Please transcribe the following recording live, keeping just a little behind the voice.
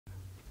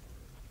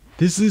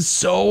This is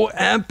so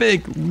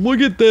epic. Look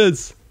at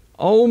this.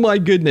 Oh my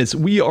goodness.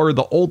 We are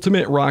the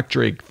ultimate rock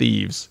drake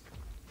thieves.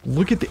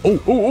 Look at the...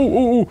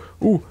 Oh.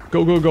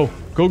 Go, go, go.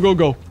 Go, go,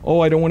 go. Oh,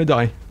 I don't want to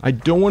die. I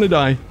don't want to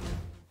die.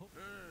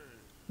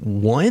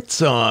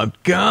 What's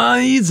up,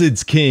 guys?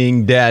 It's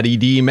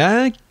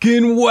KingDaddyDMAC,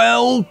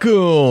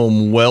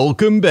 and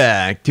welcome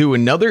back to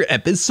another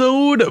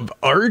episode of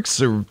Ark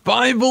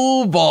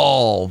Survival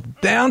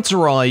Evolved. That's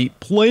right,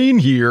 playing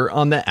here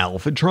on the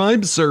Alpha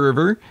Tribe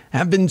server,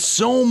 having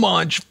so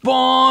much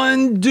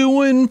fun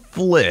doing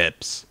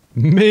flips.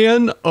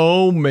 Man,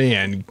 oh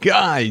man,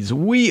 guys,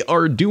 we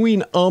are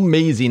doing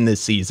amazing this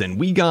season.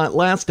 We got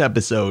last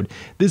episode,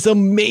 this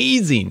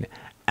amazing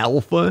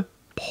Alpha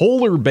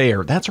polar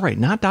bear. That's right,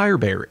 not dire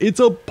bear.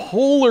 It's a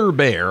polar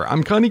bear.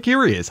 I'm kind of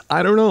curious.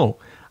 I don't know.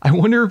 I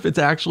wonder if it's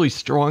actually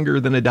stronger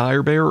than a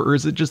dire bear, or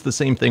is it just the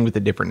same thing with a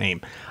different name?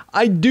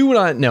 I do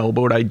not know,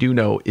 but what I do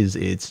know is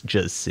it's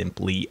just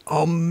simply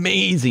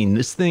amazing.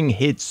 This thing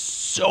hits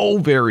so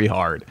very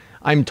hard.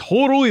 I'm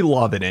totally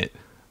loving it.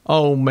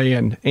 Oh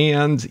man,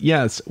 and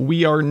yes,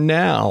 we are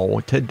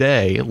now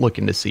today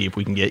looking to see if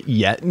we can get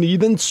yet an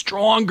even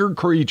stronger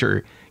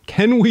creature.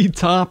 Can we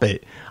top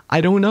it? I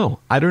don't know.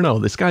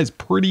 This guy's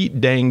pretty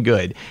dang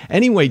good.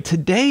 Anyway,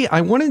 today I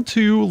wanted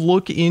to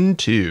look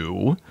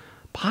into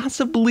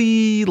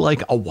possibly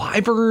like a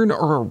wyvern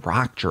or a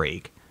rock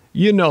drake.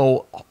 You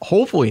know,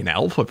 hopefully an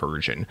alpha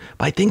version,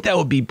 but I think that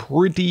would be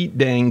pretty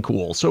dang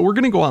cool. So we're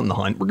going to go out on the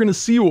hunt. We're going to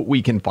see what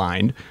we can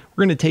find.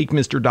 We're going to take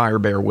Mr. Dire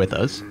Bear with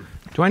us.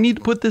 Do I need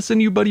to put this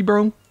in you, buddy,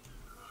 bro?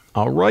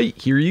 All right,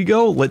 here you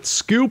go. Let's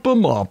scoop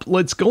them up.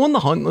 Let's go on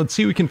the hunt. Let's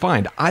see what we can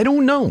find. I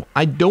don't know.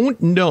 I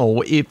don't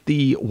know if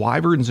the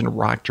wyverns and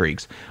rock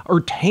drakes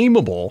are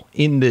tameable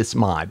in this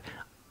mod.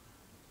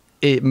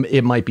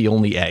 It might be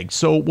only eggs.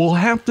 So we'll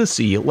have to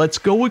see. Let's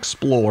go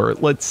explore.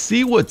 Let's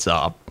see what's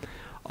up.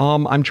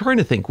 I'm trying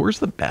to think. Where's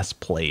the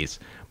best place?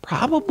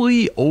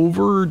 Probably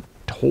over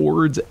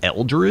towards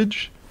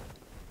Eldridge.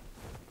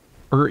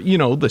 Or, you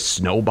know, the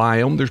snow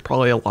biome. There's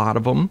probably a lot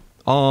of them.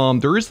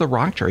 There is the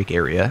rock drake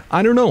area.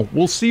 I don't know.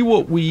 We'll see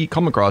what we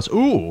come across.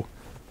 Ooh,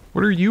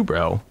 what are you,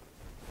 bro?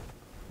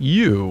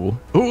 You.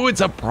 Ooh,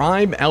 it's a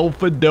prime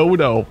alpha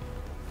dodo.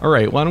 All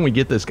right, why don't we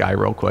get this guy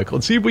real quick?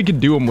 Let's see if we can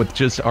do him with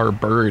just our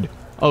bird.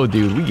 Oh,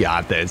 dude, we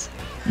got this.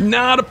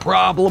 Not a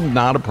problem.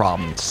 Not a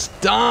problem.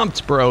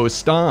 Stomped, bro.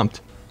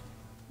 Stomped.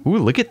 Ooh,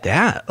 look at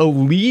that.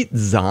 Elite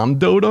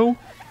Zomdodo.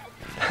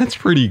 That's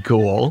pretty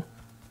cool.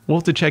 We'll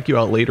have to check you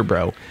out later,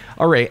 bro.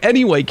 All right,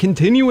 anyway,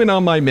 continuing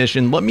on my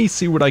mission, let me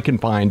see what I can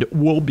find.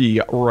 We'll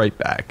be right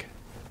back.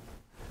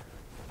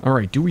 All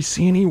right, do we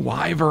see any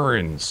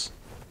wyverns?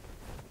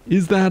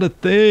 Is that a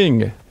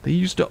thing? They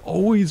used to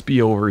always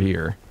be over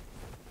here.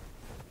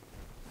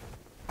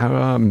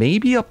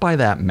 Maybe up by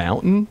that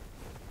mountain?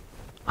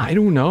 I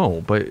don't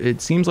know, but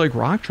it seems like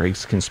rock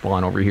drakes can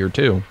spawn over here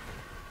too.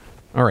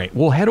 All right,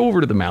 we'll head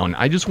over to the mountain.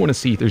 I just want to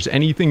see if there's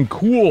anything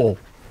cool.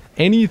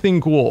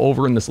 Anything cool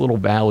over in this little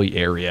valley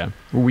area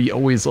where we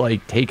always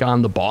like take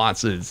on the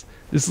bosses.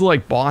 This is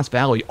like Boss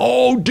Valley.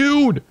 Oh,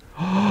 dude!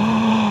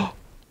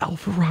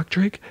 Alpha rock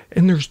drake,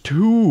 and there's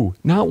two,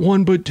 not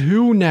one but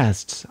two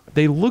nests.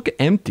 They look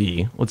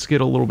empty. Let's get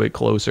a little bit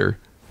closer.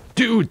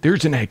 Dude,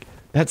 there's an egg.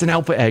 That's an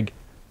alpha egg.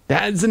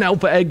 That is an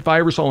alpha egg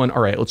fiber solid.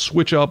 All right, let's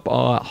switch up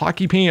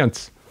hockey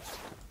pants.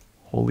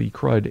 Holy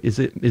crud! Is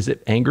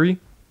it angry?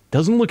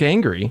 Doesn't look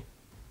angry.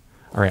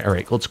 All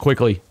right. Let's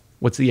quickly.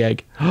 What's the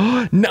egg?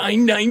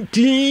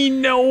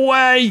 919! No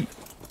way!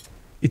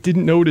 It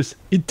didn't notice.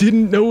 It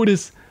didn't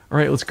notice. All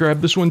right, let's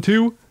grab this one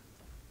too.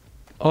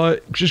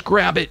 Just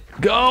grab it.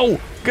 Go!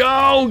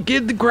 Go!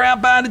 Get the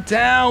crap out of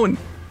town!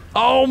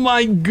 Oh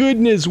my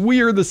goodness,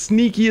 we are the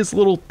sneakiest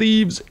little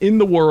thieves in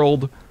the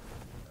world.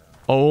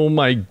 Oh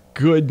my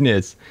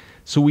goodness.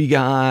 So we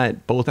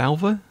got both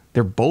alpha?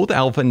 They're both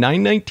alpha,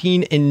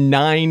 919 and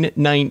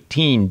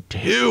 919.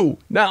 Two!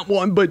 Not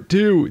one, but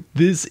two.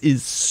 This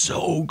is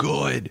so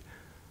good.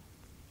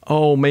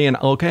 Oh man,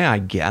 okay, I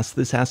guess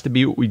this has to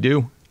be what we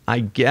do. I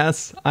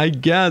guess.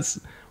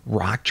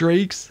 Rock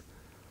drakes?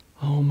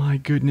 Oh my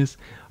goodness.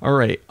 All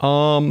right,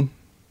 bada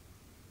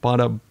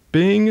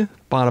bing,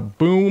 bada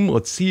boom.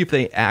 Let's see if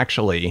they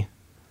actually,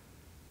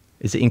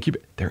 is it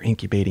they're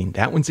incubating.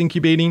 That one's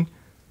incubating.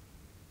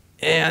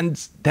 And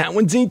that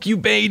one's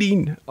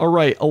incubating. All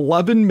right,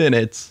 11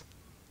 minutes.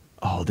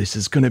 Oh, this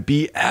is gonna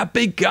be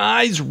epic,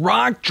 guys.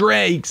 Rock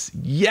drakes.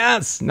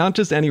 Yes, not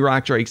just any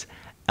rock drakes.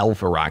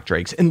 Alpha rock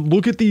drakes. And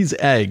look at these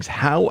eggs.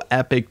 How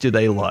epic do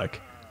they look?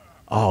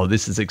 Oh,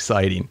 this is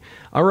exciting.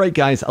 All right,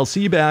 guys, I'll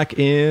see you back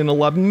in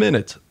 11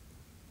 minutes.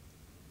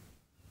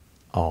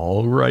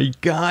 All right,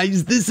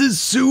 guys, this is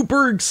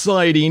super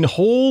exciting.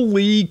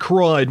 Holy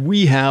crud.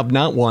 We have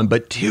not one,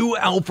 but two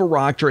alpha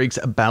rock drakes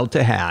about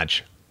to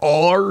hatch.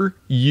 Are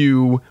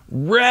you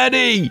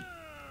ready?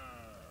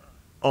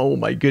 Oh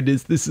my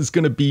goodness, this is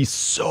going to be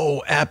so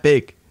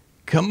epic.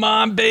 Come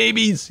on,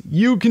 babies.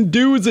 You can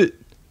do it.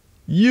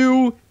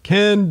 You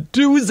can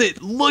do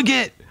it. Look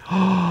it.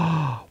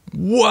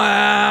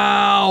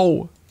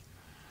 Wow.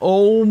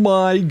 Oh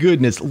my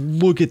goodness.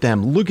 Look at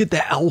them. Look at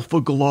the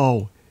alpha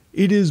glow.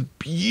 It is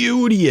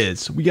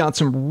beauteous. We got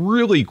some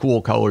really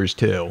cool colors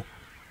too.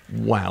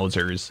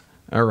 Wowzers.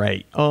 All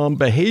right.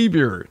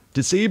 Behavior,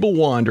 disable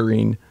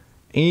wandering,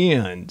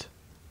 and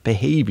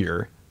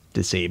behavior,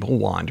 disable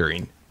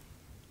wandering.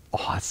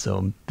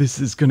 Awesome. This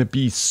is going to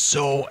be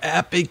so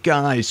epic,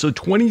 guys. So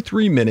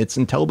 23 minutes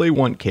until they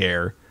want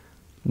care.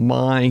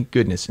 My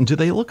goodness. And do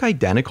they look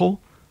identical?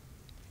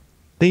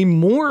 They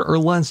more or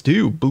less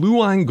do.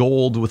 Blue on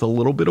gold with a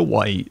little bit of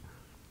white.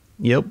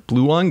 Yep,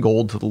 blue on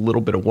gold with a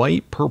little bit of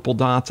white. Purple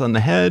dots on the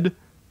head.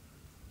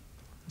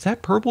 Is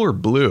that purple or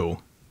blue?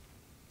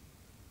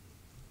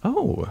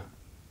 Oh.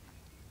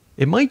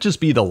 It might just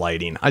be the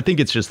lighting. I think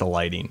it's just the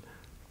lighting.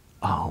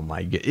 Oh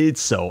my god, it's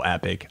so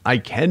epic. I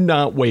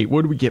cannot wait.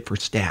 What do we get for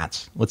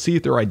stats? Let's see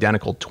if they're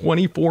identical.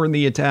 24 in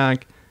the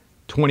attack,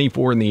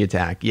 24 in the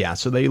attack. Yeah,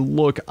 so they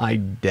look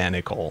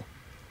identical.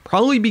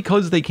 Probably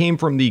because they came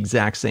from the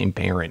exact same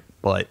parent.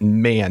 But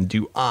man,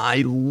 do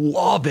I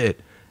love it.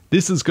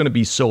 This is going to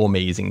be so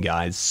amazing,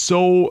 guys.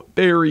 So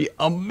very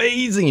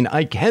amazing.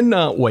 I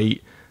cannot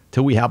wait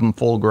till we have them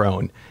full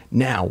grown.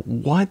 Now,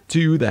 what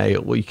do they...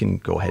 Well, you can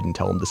go ahead and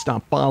tell them to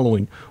stop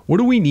following. What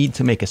do we need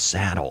to make a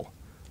saddle?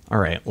 All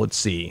right, let's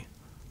see.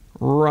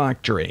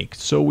 Rock Drake.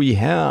 So we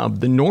have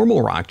the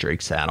normal Rock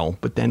Drake saddle,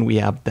 but then we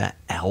have the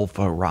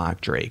Alpha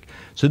Rock Drake.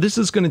 So this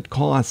is going to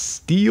cost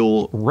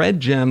steel, red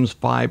gems,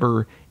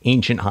 fiber,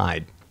 ancient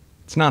hide.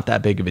 It's not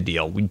that big of a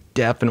deal. We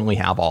definitely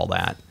have all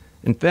that.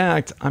 In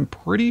fact, I'm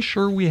pretty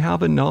sure we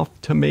have enough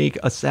to make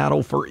a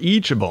saddle for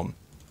each of them.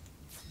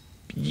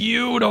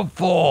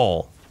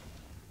 Beautiful.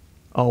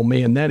 Oh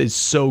man, that is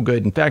so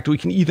good. In fact, we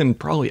can even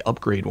probably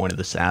upgrade one of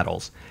the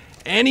saddles.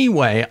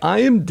 Anyway, I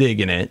am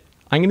digging it.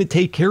 I'm going to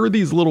take care of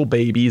these little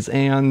babies,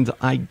 and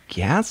I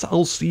guess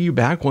I'll see you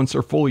back once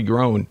they're fully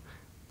grown.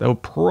 That'll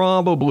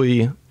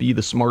probably be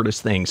the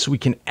smartest thing, so we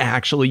can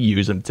actually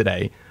use them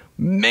today.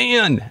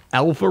 Man,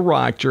 Alpha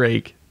Rock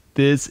Drake,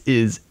 this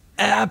is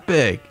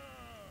epic.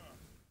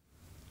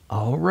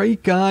 All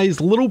right,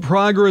 guys, little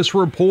progress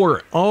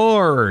report.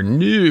 Our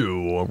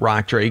new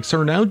Rock Drakes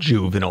are now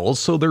juveniles,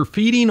 so they're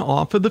feeding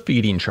off of the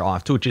feeding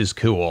trough, which is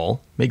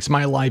cool. Makes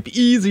my life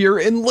easier,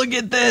 and look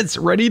at this,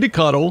 ready to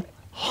cuddle.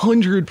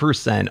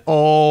 100%.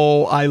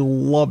 Oh, I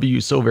love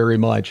you so very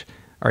much.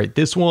 All right,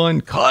 this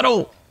one,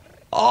 cuddle.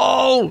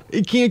 Oh,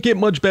 it can't get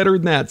much better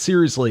than that,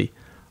 seriously.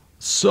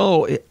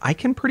 So I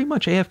can pretty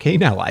much AFK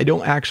now. I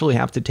don't actually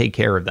have to take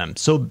care of them.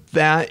 So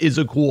that is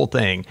a cool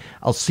thing.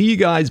 I'll see you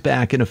guys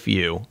back in a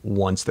few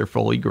once they're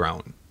fully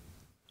grown.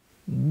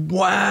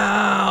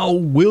 Wow,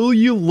 will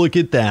you look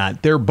at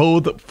that? They're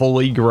both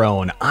fully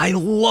grown. I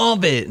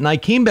love it. And I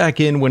came back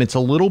in when it's a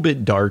little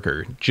bit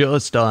darker,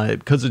 just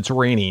because it's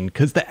raining,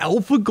 because the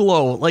alpha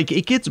glow, like,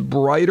 it gets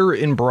brighter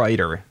and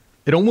brighter.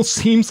 It almost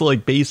seems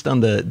like, based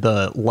on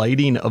the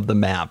lighting of the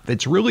map,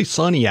 it's really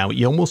sunny out.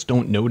 You almost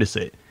don't notice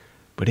it.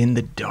 But in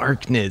the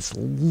darkness,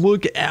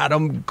 look at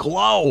them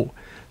glow.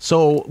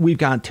 So we've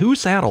got two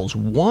saddles.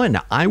 One,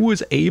 I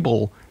was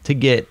able to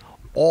get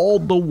all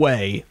the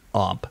way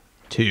up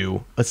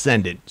to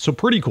Ascendant. So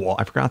pretty cool.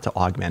 I forgot to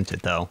augment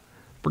it, though.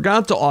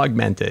 Forgot to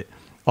augment it.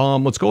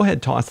 Let's go ahead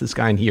and toss this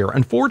guy in here.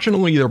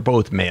 Unfortunately, they're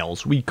both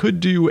males. We could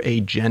do a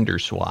gender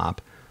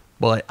swap,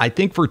 but I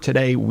think for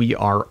today, we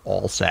are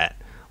all set.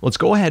 Let's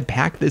go ahead and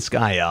pack this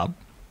guy up.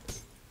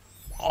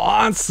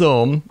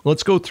 Awesome.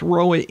 Let's go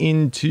throw it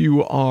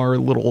into our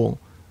little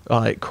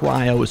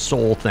cryo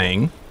soul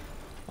thing.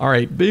 All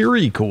right,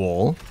 very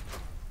cool.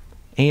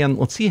 And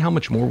let's see how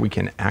much more we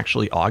can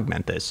actually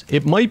augment this.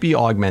 It might be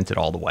augmented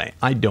all the way.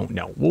 I don't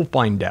know. We'll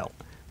find out.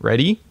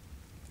 Ready?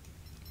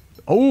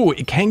 Oh,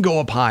 it can go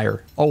up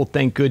higher. Oh,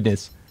 thank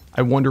goodness.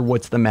 I wonder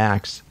what's the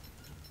max.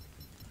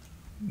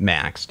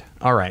 Maxed.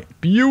 All right.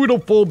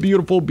 Beautiful,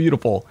 beautiful,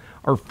 beautiful.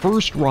 Our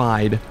first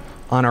ride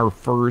on our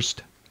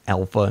first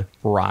Alpha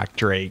Rock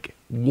Drake.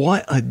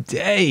 What a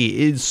day.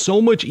 It's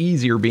so much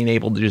easier being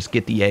able to just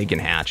get the egg and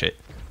hatch it.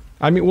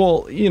 I mean,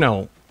 well, you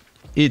know,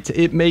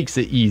 it makes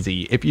it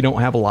easy if you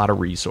don't have a lot of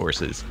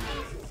resources.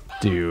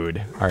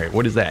 Dude. All right,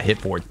 what does that hit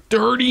for?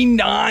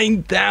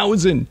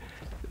 39,000.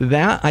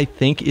 That, I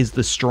think, is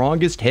the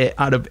strongest hit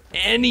out of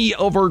any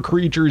of our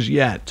creatures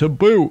yet. To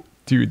boot.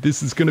 Dude,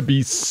 this is going to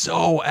be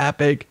so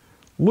epic.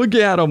 Look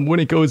at him when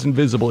it goes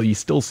invisible. You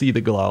still see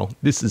the glow.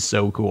 This is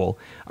so cool.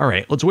 All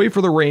right, let's wait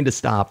for the rain to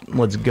stop.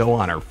 Let's go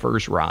on our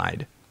first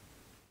ride.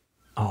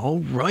 All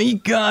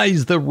right,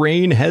 guys, the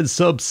rain has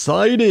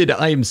subsided.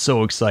 I am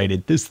so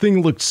excited. This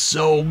thing looks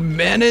so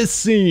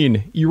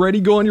menacing. You ready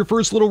to go on your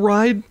first little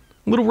ride,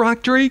 little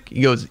Rock Drake?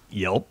 He goes,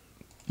 yup,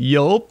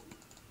 yup.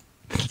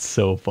 It's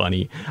so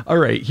funny. All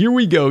right, here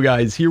we go,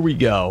 guys. Here we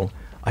go.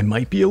 I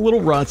might be a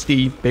little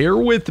rusty. Bear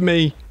with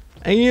me.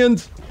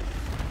 And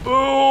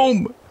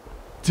boom.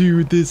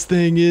 Dude, this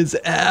thing is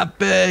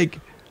epic.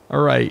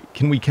 All right,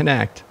 can we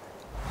connect?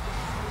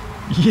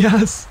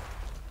 Yes.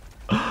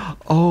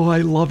 Oh,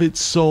 I love it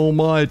so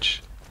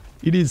much.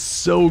 It is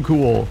so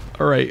cool.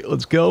 All right,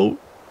 let's go.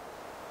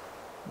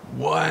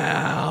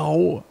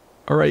 Wow.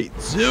 All right,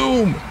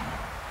 zoom.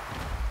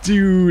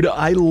 Dude,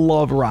 I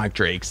love rock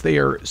drakes. They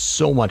are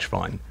so much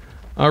fun.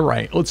 All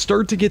right, let's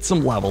start to get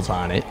some levels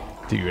on it.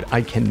 Dude,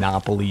 I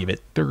cannot believe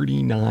it.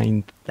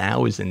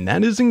 39,000.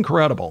 That is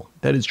incredible.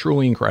 That is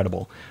truly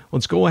incredible.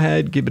 Let's go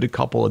ahead, give it a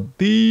couple of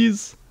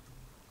these.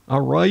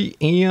 All right,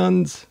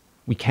 and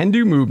we can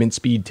do movement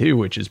speed too,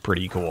 which is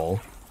pretty cool.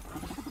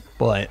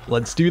 But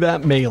let's do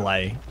that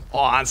melee.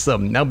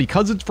 Awesome. Now,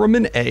 because it's from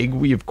an egg,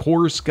 we of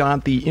course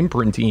got the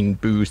imprinting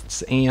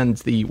boosts and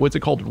the, what's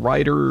it called,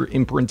 rider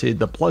imprinted,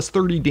 the plus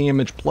 30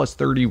 damage, plus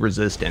 30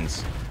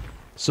 resistance.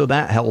 So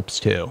that helps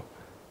too.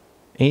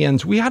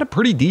 And we had a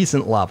pretty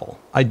decent level,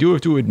 I do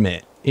have to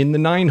admit. In the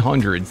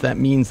 900s, that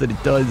means that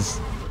it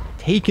does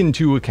take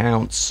into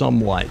account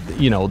somewhat,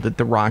 you know, that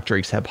the rock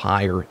drakes have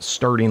higher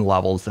starting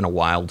levels than a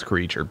wild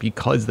creature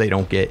because they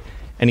don't get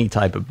any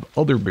type of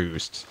other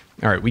boosts.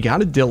 All right, we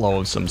got a Dillo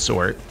of some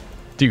sort.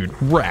 Dude,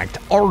 wrecked,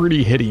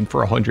 already hitting for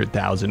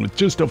 100,000 with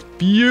just a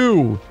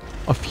few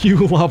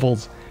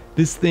levels.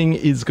 This thing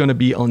is going to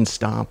be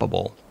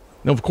unstoppable.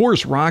 Now, of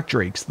course, rock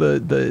drakes,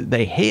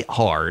 they hit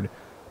hard,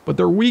 but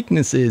their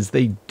weakness is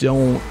they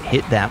don't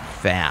hit that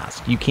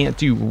fast. You can't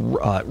do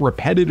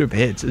repetitive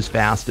hits as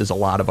fast as a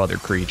lot of other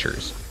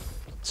creatures.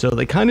 So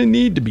they kind of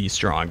need to be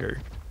stronger.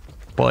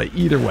 But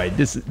either way,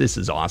 this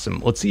is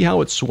awesome. Let's see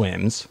how it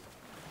swims.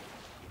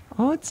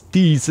 Oh, it's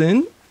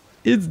decent.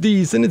 It's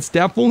decent. It's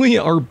definitely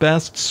our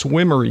best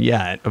swimmer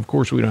yet. Of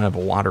course, we don't have a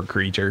water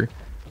creature.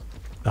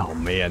 Oh,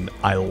 man.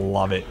 I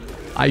love it.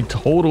 I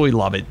totally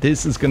love it.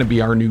 This is going to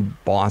be our new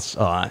boss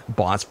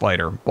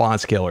fighter,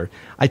 boss killer.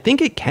 I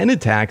think it can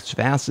attack as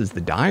fast as the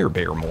dire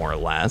bear, more or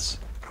less.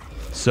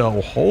 So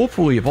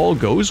hopefully, if all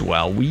goes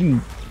well, we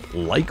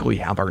likely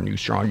have our new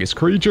strongest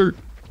creature.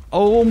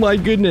 Oh my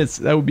goodness.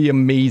 That would be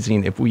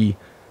amazing if we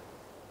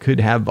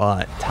could have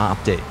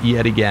topped it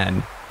yet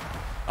again.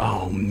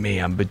 Oh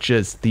man, but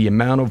just the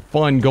amount of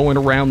fun going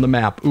around the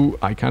map. Ooh,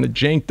 I kind of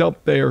janked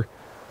up there.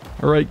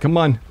 All right, come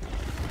on.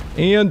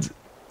 And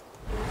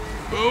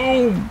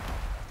boom.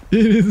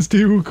 It is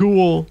too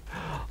cool.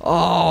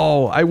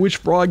 Oh, I wish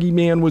Froggy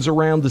Man was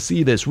around to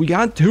see this. We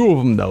got two of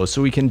them though,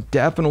 so we can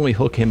definitely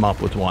hook him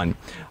up with one.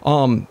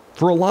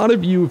 For a lot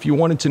of you, if you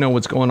wanted to know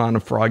what's going on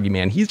with Froggy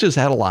Man, he's just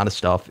had a lot of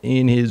stuff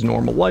in his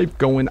normal life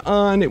going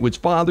on. It was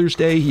Father's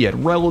Day. He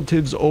had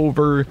relatives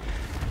over.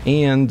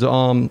 And,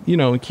 you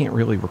know, you can't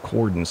really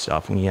record and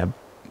stuff when you have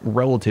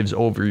relatives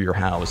over your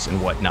house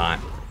and whatnot.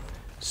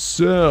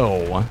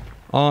 So,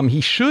 he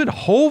should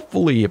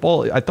hopefully,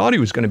 I thought he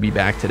was going to be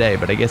back today,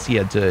 but I guess he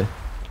had to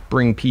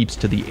bring peeps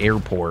to the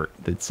airport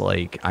that's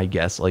like, I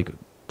guess, like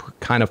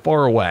kind of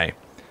far away.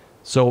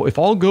 So if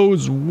all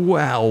goes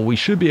well, we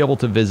should be able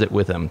to visit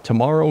with him.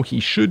 Tomorrow, he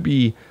should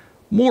be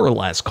more or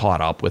less caught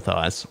up with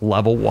us,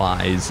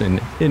 level-wise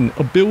and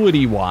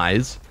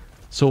ability-wise.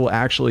 So it'll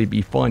actually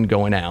be fun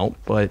going out,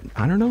 but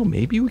I don't know,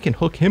 maybe we can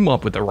hook him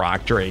up with a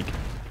rock drake.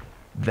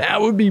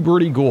 That would be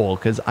pretty cool,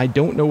 because I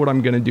don't know what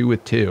I'm going to do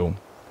with two,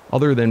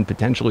 other than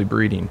potentially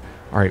breeding.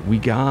 All right, we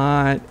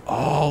got,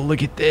 oh,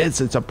 look at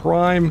this, it's a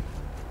prime.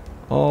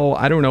 Oh,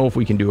 I don't know if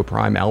we can do a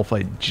prime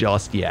alpha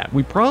just yet.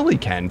 We probably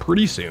can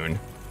pretty soon,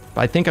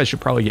 but I think I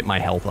should probably get my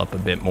health up a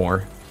bit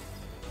more.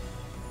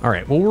 All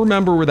right, we'll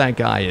remember where that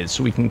guy is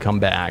so we can come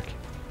back.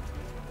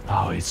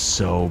 Oh, it's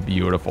so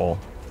beautiful.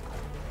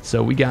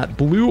 So we got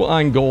blue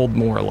on gold,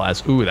 more or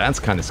less. Ooh,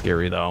 that's kind of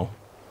scary, though.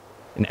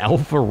 An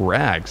Alpha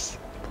Rex.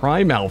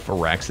 Prime Alpha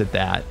Rex at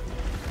that.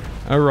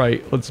 All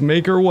right, let's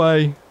make our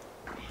way.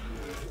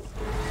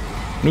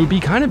 It would be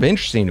kind of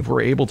interesting if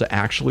we're able to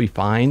actually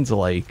find,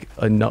 like,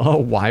 a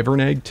Wyvern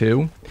egg,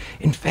 too.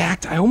 In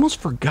fact, I almost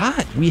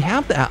forgot. We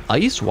have that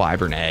Ice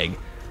Wyvern egg.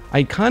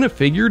 I kind of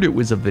figured it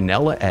was a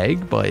vanilla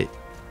egg, but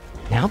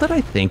now that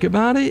I think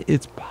about it,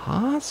 it's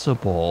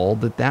possible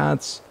that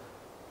that's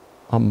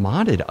a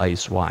modded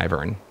Ice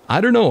Wyvern.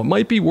 I don't know, it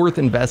might be worth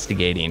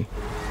investigating.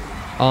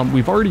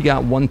 We've already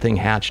got one thing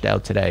hatched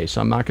out today, so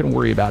I'm not going to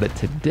worry about it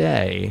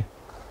today.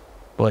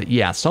 But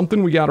yeah,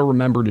 something we got to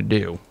remember to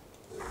do.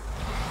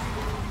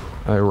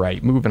 All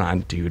right, moving on,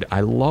 dude. I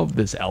love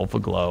this Alpha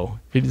Glow.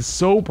 It is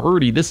so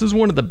pretty. This is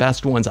one of the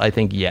best ones, I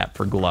think, yet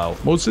for Glow.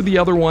 Most of the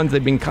other ones,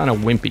 they've been kind of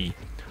wimpy.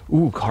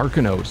 Ooh,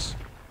 Carcanos.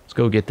 Let's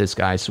go get this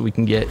guy so we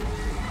can get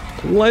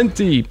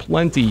plenty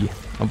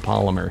of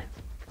polymer.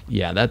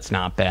 Yeah, that's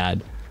not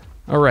bad.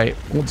 All right,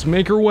 let's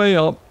make our way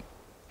up.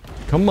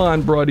 Come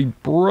on,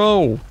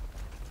 bro.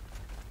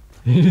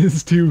 It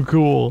is too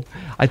cool.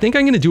 I think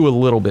I'm going to do a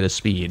little bit of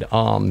speed.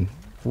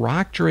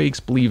 Rock drakes,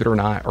 believe it or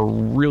not, are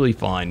really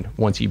fun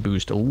once you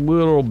boost a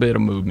little bit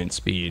of movement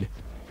speed.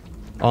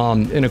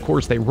 And of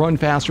course, they run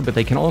faster, but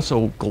they can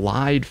also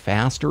glide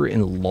faster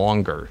and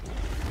longer,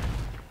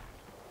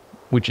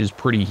 which is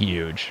pretty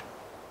huge.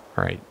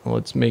 All right,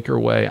 let's make our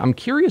way. I'm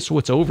curious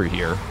what's over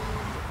here.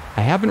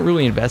 I haven't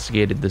really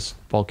investigated this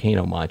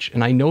volcano much,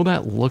 and I know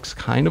that looks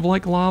kind of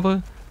like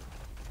lava,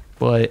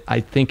 but I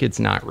think it's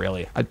not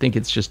really. I think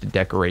it's just a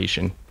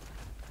decoration.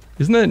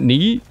 Isn't that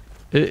neat?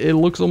 It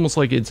looks almost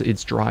like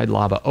it's dried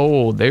lava.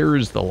 Oh,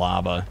 there's the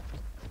lava.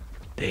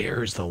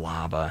 There's the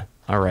lava.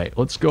 All right,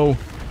 let's go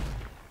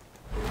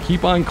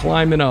Keep on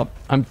climbing up.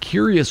 I'm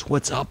curious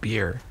what's up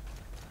here.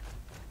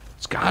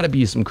 There's got to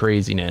be some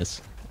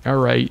craziness. All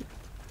right.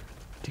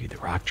 Dude, the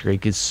rock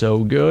drake is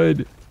so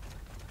good.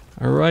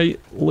 All right,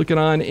 looking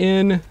on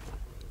in.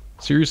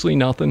 Seriously,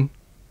 nothing.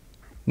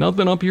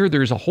 Nothing up here.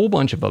 There's a whole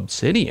bunch of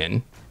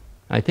obsidian.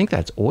 I think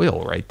that's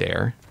oil right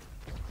there.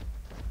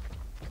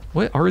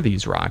 What are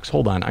these rocks?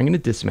 Hold on, I'm going to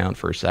dismount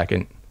for a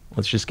second.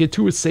 Let's just get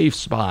to a safe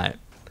spot.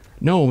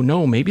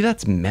 No, maybe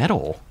that's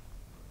metal.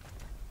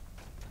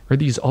 Are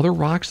these other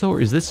rocks, though?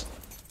 Or is this...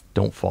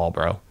 Don't fall,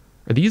 bro.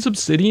 Are these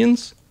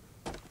obsidians?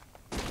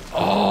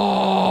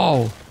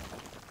 Oh!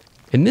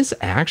 And this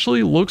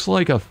actually looks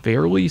like a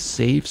fairly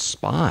safe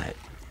spot.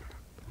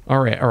 All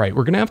right.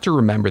 We're going to have to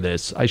remember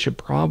this. I should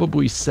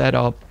probably set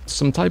up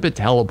some type of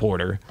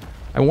teleporter.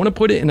 I want to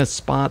put it in a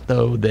spot,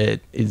 though,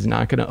 that is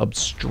not going to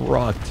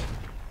obstruct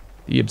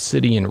the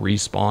obsidian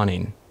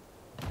respawning.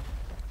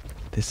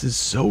 This is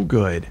so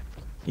good.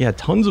 Yeah,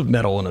 tons of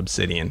metal and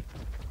obsidian.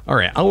 All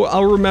right,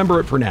 I'll remember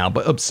it for now.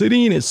 But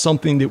obsidian is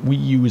something that we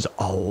use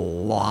a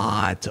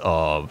lot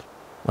of.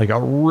 Like a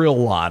real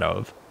lot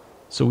of.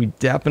 So we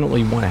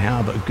definitely want to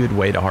have a good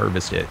way to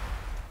harvest it.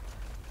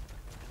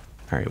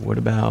 All right, what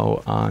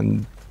about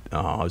on... Oh,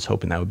 I was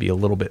hoping that would be a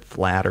little bit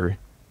flatter.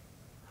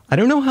 I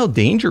don't know how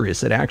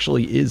dangerous it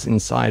actually is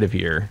inside of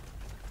here.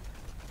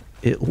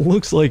 It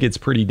looks like it's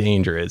pretty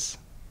dangerous.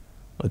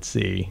 Let's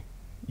see.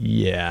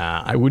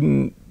 Yeah, I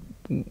wouldn't...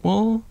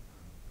 Well,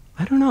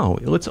 I don't know.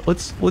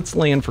 Let's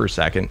land for a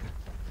second.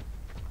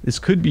 This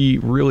could be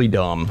really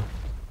dumb.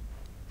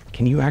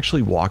 Can you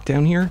actually walk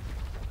down here?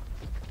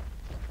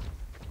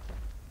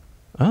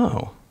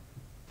 Oh.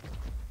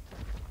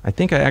 I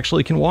think I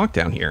actually can walk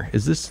down here.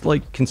 Is this,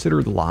 like,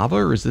 considered lava,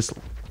 or is this...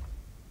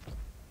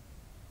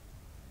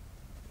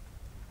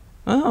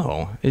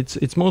 Oh,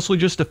 it's mostly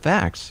just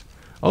effects.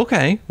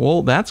 Okay,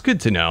 well, that's good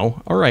to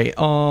know. All right,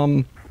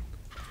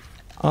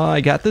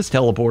 I got this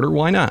teleporter.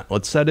 Why not?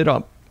 Let's set it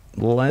up.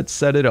 Let's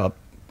set it up.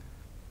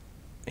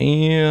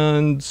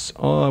 And,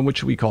 what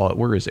should we call it?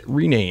 Where is it?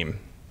 Rename.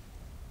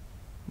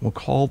 We'll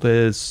call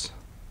this...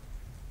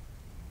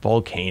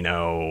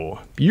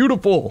 Volcano.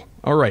 Beautiful.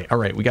 All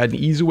right. We got an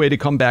easy way to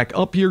come back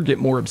up here, get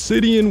more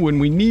obsidian when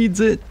we needs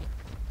it.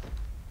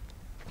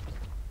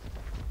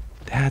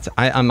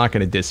 I'm not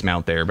going to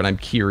dismount there, but I'm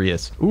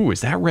curious. Ooh,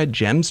 is that red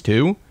gems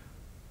too?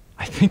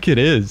 I think it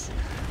is.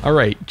 All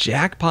right.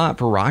 Jackpot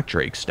for rock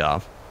drake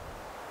stuff.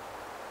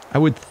 I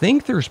would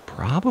think there's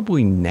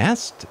probably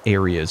nest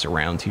areas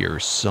around here or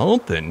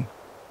something.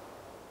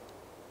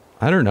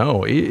 I don't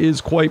know. It is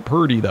quite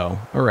pretty, though.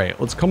 All right,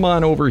 let's come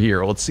on over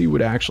here. Let's see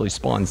what actually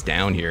spawns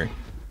down here.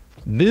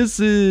 This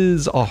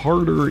is a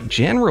harder,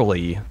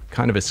 generally,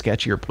 kind of a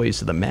sketchier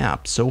place of the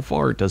map. So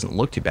far, it doesn't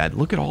look too bad.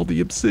 Look at all the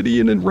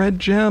obsidian and red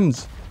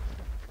gems.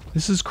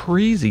 This is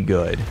crazy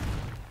good.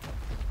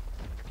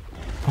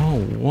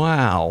 Oh,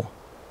 wow.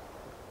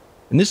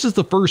 And this is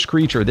the first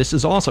creature. This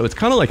is also, it's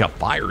kind of like a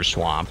fire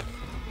swamp.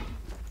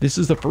 This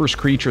is the first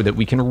creature that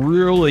we can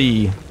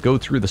really go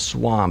through the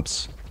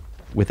swamps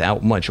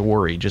without much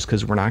worry, just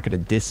because we're not going to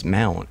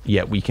dismount,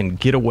 yet we can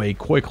get away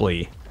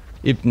quickly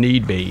if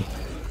need be.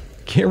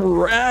 Get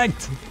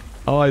wrecked!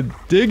 Oh, I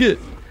dig it.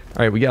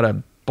 All right, we got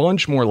a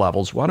bunch more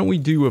levels. Why don't we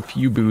do a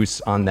few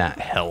boosts on that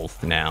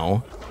health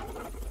now?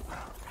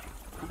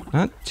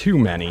 Not too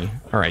many.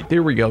 All right,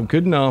 there we go.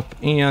 Good enough.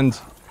 And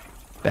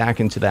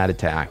back into that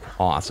attack.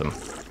 Awesome.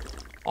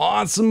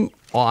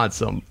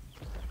 Awesome.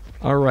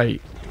 All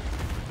right.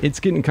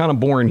 It's getting kind of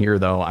boring here,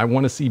 though. I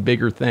want to see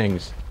bigger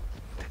things.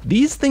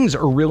 These things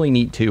are really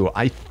neat, too.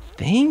 I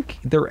think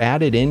they're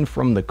added in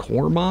from the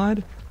core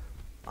mod.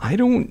 I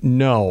don't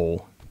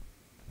know.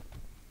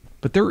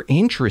 But they're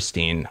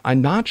interesting.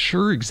 I'm not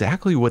sure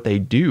exactly what they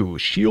do.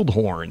 Shield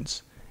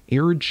horns.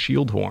 Arid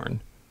shield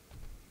horn.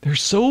 They're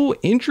so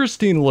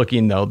interesting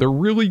looking, though. They're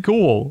really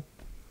cool.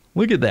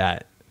 Look at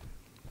that.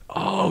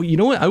 Oh, you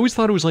know what? I always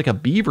thought it was like a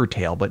beaver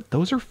tail, but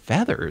those are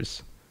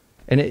feathers.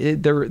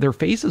 And their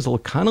faces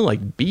look kind of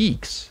like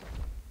beaks.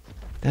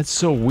 That's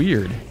so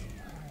weird.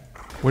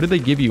 What do they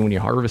give you when you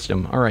harvest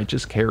them? All right,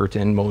 just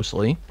keratin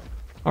mostly.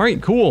 All right,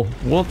 cool.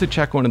 We'll have to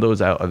check one of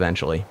those out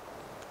eventually.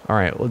 All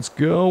right, let's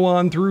go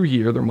on through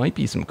here. There might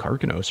be some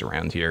Carcanos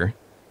around here.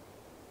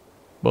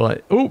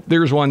 But, oh,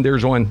 there's one.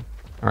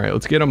 All right,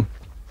 let's get them.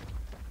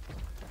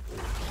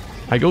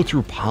 I go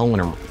through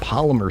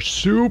polymer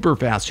super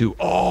fast too.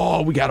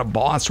 Oh, we got a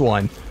boss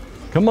one.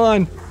 Come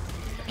on.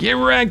 Get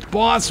wrecked,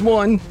 boss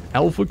one.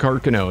 Alpha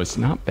Carcanos,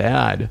 not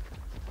bad.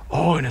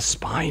 Oh, and a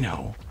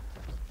Spino.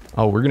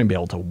 Oh, we're going to be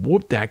able to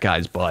whoop that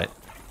guy's butt.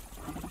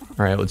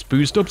 All right, let's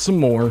boost up some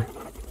more.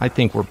 I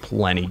think we're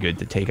plenty good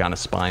to take on a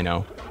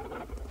Spino.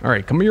 All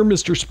right, come here,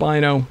 Mr.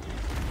 Spino.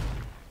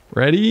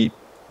 Ready?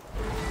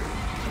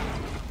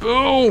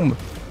 Boom!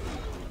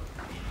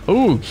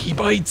 Oh, he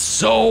bites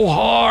so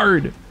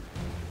hard.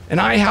 And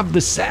I have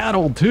the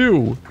saddle,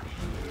 too.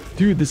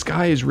 Dude, this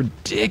guy is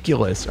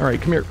ridiculous. All right,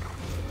 come here.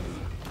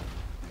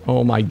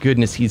 Oh, my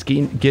goodness. He's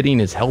getting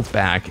his health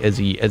back as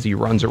he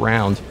runs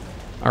around.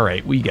 All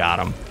right, we got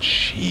him.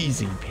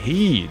 Cheesy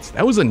Pete's.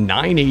 That was a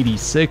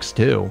 986,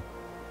 too.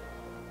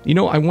 You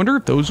know, I wonder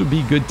if those would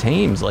be good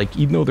tames, like,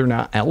 even though they're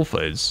not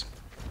alphas.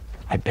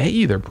 I bet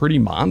you they're pretty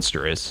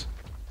monstrous.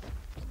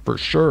 For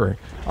sure.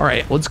 All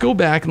right, let's go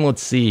back and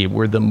let's see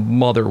where the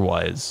mother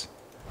was.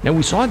 Now,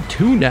 we saw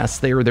 2 nests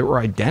there that were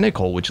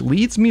identical, which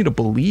leads me to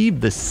believe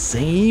the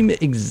same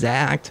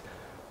exact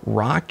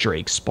rock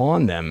drake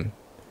spawned them.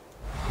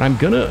 And I'm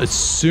going to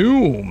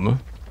assume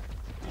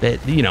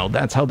that, you know,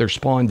 that's how they're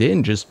spawned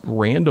in, just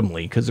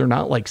randomly, because they're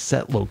not, like,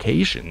 set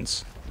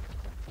locations.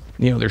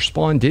 You know, they're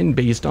spawned in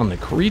based on the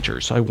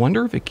creature. So I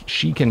wonder if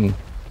she can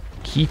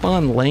keep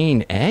on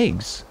laying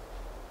eggs.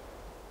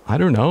 I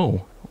don't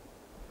know.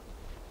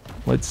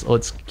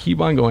 Let's keep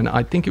on going.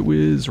 I think it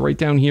was right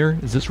down here.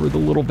 Is this where the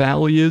little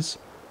valley is?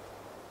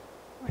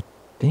 I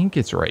think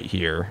it's right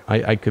here.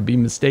 I could be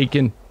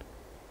mistaken.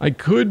 I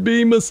could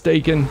be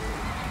mistaken.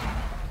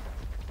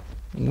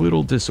 A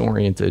little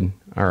disoriented.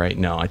 All right,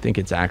 no, I think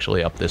it's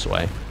actually up this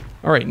way.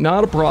 All right,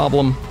 not a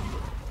problem.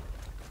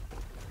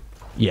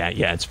 Yeah,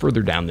 it's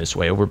further down this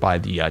way, over by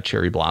the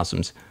cherry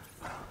blossoms.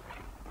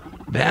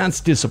 That's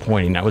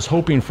disappointing. I was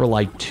hoping for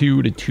like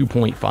 2 to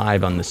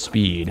 2.5 on the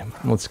speed.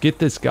 Let's get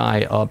this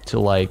guy up to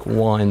like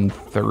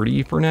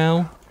 130 for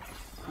now.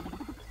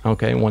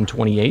 Okay,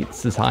 128.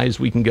 It's as high as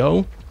we can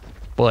go.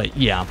 But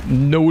yeah,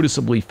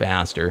 noticeably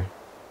faster.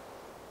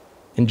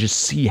 And just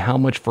see how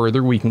much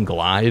further we can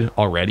glide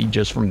already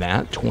just from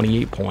that.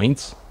 28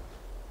 points.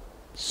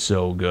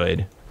 So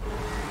good.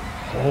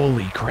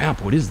 Holy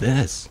crap, what is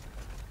this?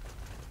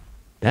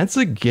 That's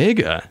a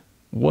giga.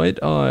 What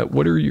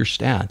are your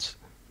stats?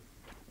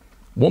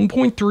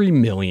 1.3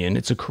 million.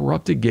 It's a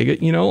corrupted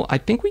giga. You know, I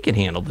think we can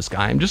handle this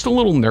guy. I'm just a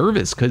little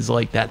nervous because,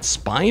 like, that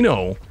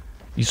Spino,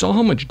 you saw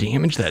how much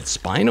damage that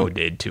Spino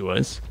did to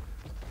us.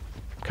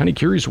 Kind of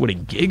curious what a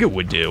giga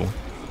would do.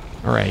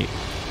 All right.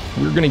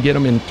 We're going to get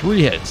him in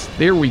 3 hits.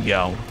 There we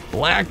go.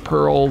 Black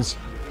pearls,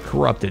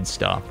 corrupted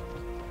stuff.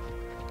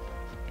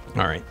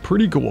 All right.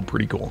 Pretty cool.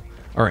 Pretty cool.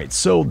 All right.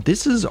 So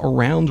this is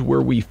around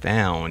where we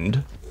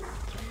found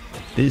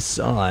this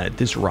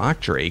rock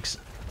drakes.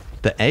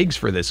 The eggs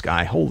for this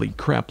guy. Holy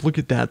crap, look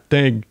at that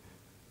thing.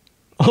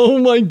 Oh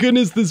my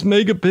goodness, this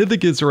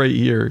Megapithecus right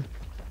here.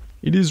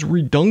 It is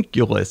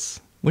redunculous.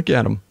 Look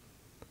at him.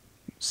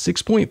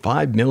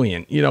 6.5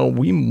 million. You know,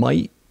 we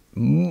might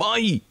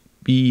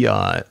be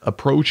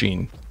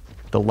approaching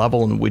the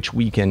level in which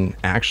we can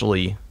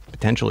actually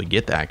potentially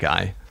get that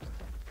guy.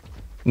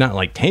 Not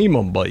like tame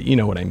him, but you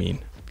know what I mean.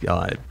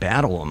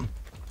 Battle him.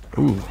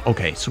 Ooh,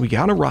 okay, so we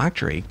got a rock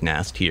drake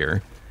nest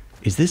here.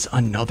 Is this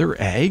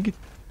another egg?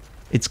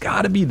 It's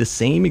got to be the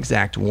same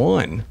exact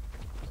one.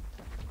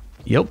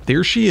 Yep,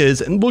 there she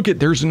is. And look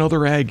there's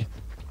another egg.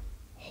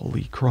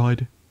 Holy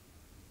crud.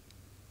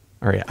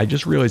 All right, I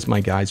just realized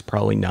my guy's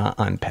probably not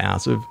on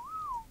passive.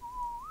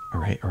 All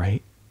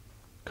right.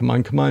 Come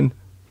on.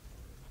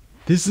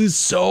 This is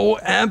so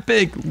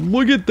epic.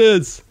 Look at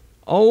this.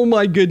 Oh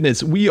my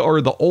goodness. We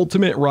are the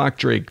ultimate rock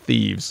drake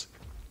thieves.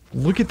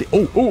 Look at the...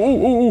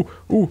 Oh.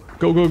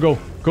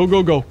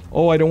 Go.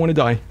 Oh, I don't want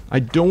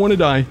to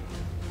die.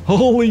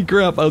 Holy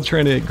crap, I was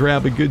trying to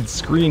grab a good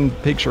screen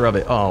picture of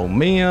it. Oh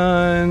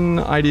man,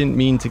 I didn't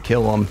mean to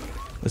kill him.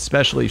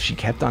 Especially if she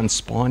kept on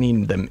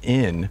spawning them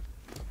in.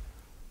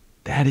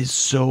 That is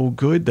so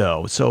good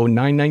though. So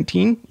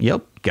 919,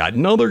 yep, got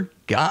another.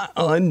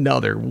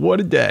 What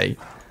a day.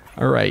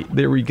 All right,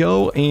 there we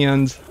go,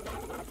 and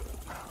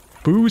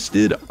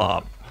boosted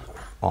up.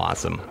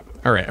 Awesome.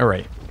 All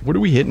right. What are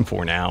we hitting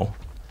for now?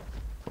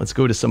 Let's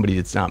go to somebody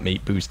that's not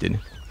mate boosted.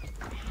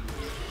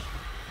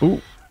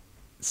 Ooh.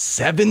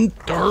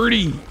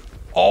 730.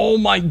 Oh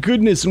my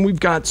goodness, and we've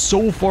got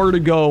so far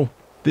to go.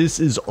 This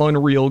is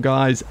unreal,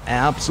 guys.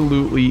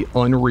 Absolutely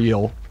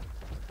unreal.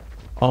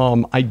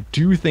 I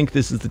do think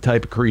this is the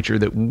type of creature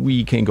that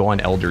we can go on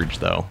Eldritch,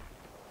 though.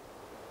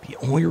 The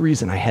only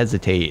reason I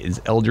hesitate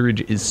is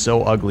Eldritch is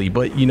so ugly,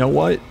 but you know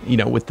what? You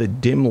know, with the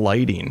dim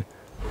lighting,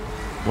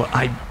 well,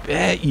 I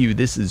bet you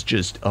this is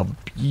just a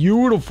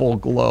beautiful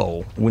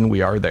glow when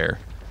we are there.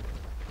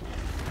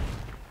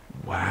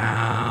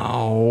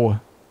 Wow.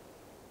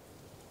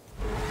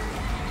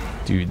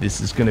 Dude, this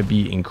is going to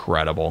be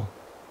incredible.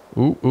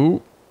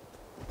 Ooh.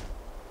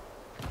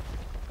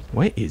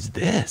 What is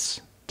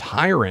this?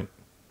 Tyrant.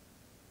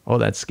 Oh,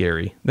 that's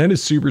scary. That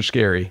is super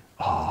scary.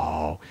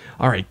 Oh.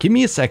 All right, give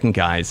me a second,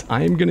 guys.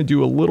 I am going to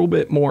do a little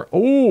bit more.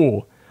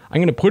 Oh, I'm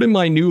going to put in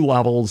my new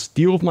levels,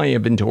 deal with my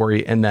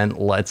inventory, and then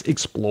let's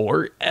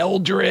explore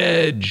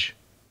Eldritch.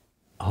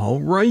 All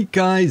right,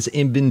 guys.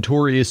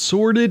 Inventory is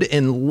sorted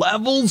and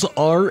levels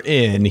are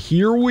in.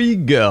 Here we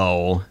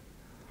go.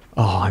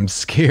 Oh, I'm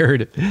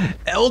scared.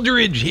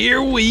 Eldritch,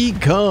 here we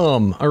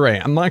come. All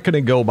right, I'm not going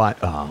to go by...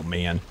 Oh,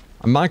 man.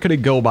 I'm not going to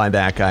go by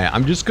that guy.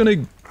 I'm just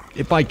going to...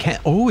 If I can...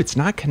 Oh, it's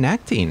not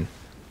connecting.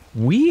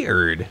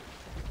 Weird.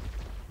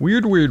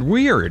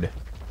 Weird.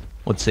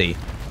 Let's see.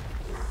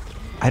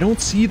 I don't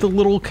see the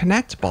little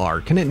connect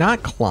bar. Can it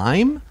not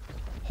climb?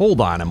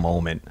 Hold on a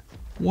moment.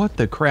 What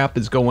the crap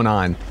is going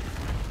on?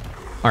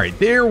 All right,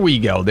 there we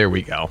go.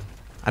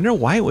 I don't know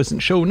why it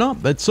wasn't showing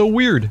up. That's so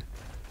weird.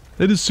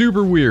 That is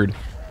super weird.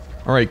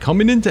 All right,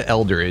 coming into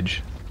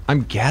Eldritch.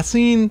 I'm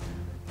guessing...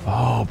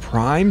 Oh,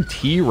 Prime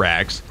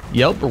T-Rex.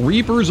 Yep,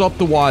 Reapers up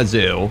the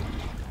wazoo.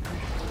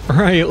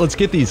 Alright, let's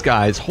get these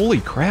guys. Holy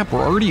crap,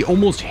 we're already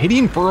almost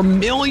hitting for 1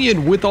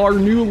 million with our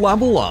new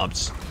level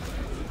ups.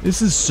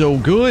 This is so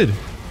good.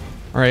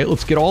 Alright,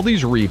 let's get all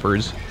these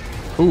Reapers.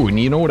 Ooh, and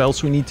you know what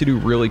else we need to do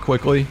really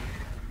quickly?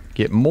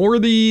 Get more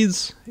of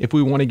these if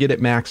we want to get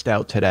it maxed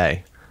out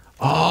today.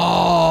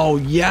 Oh,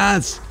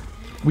 yes!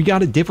 We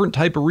got a different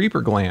type of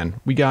Reaper gland.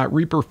 We got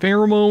Reaper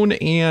Pheromone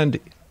and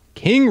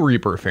King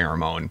Reaper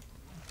Pheromone.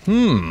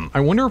 I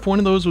wonder if one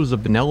of those was a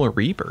vanilla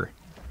Reaper.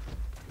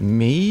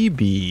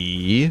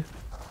 Maybe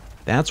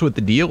that's what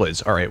the deal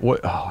is. All right,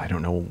 what? Oh, I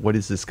don't know. What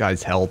is this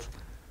guy's health?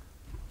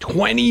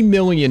 20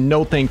 million.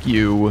 No, thank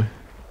you.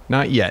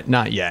 Not yet.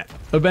 Not yet.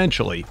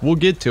 Eventually, we'll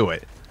get to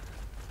it.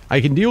 I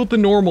can deal with the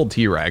normal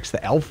T-Rex.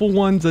 The alpha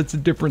ones, that's a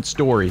different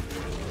story.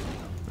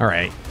 All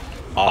right.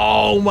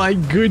 Oh my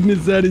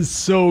goodness, that is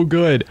so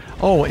good.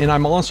 Oh, and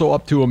I'm also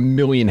up to 1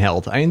 million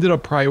health. I ended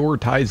up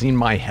prioritizing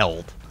my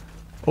health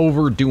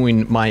over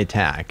doing my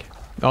attack.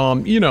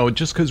 You know,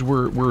 just because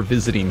we're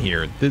visiting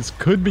here. This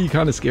could be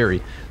kind of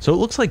scary. So it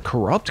looks like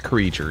corrupt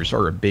creatures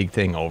are a big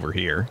thing over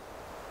here.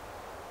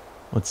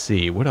 Let's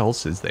see, what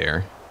else is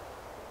there?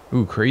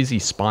 Ooh, crazy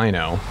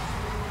Spino.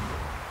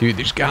 Dude,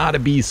 there's gotta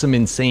be some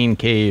insane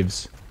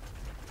caves.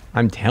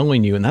 I'm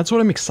telling you, and that's what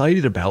I'm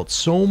excited about.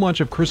 So much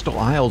of Crystal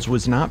Isles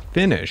was not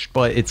finished,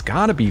 but it's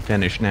gotta be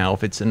finished now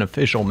if it's an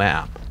official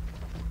map.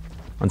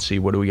 Let's see,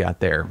 what do we got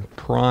there?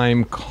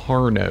 Prime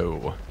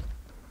Carno.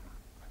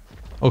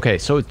 Okay,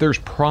 so there's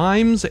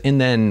primes and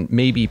then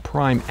maybe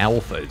prime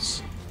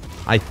alphas.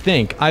 I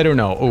think. I don't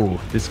know.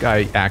 Oh, this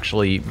guy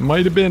actually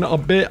might have been a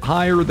bit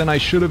higher than I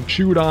should have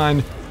chewed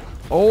on.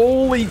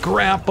 Holy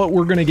crap, but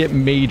we're going to get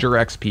major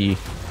XP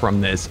from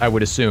this, I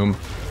would assume.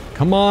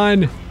 Come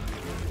on.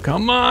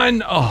 Come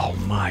on. Oh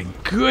my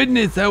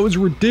goodness, that was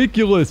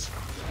ridiculous.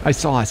 I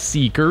saw a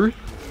Seeker.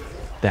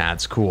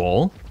 That's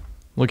cool.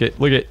 Look at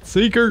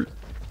Seeker.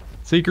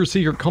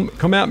 Seeker,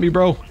 come at me,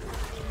 bro.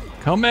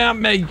 Come at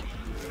me.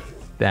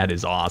 That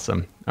is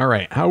awesome. All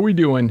right, how are we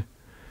doing?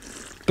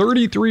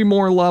 33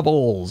 more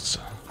levels.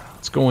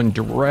 It's going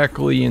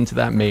directly into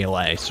that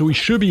melee. So we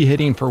should be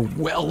hitting for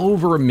well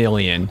over 1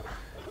 million.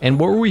 And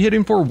what were we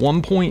hitting for?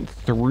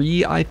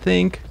 1.3, I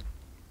think.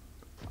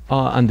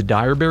 On the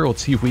Dire Bear.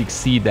 Let's see if we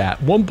exceed that.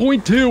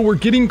 1.2. We're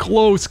getting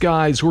close,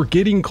 guys. We're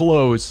getting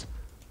close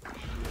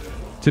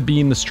to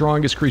being the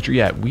strongest creature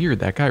yet. Weird.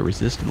 That guy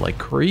resisted like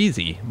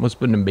crazy. Must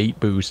have been a mate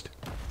boost.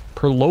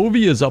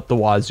 Perlovia's up the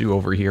wazoo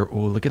over here. Oh,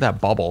 look at that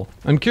bubble.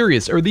 I'm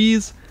curious. Are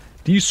these...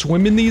 Do you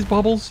swim in these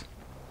bubbles?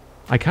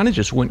 I kind of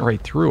just went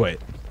right through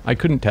it. I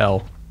couldn't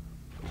tell.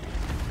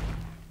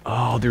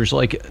 Oh, there's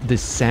like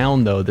this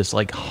sound though. This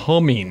like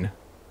humming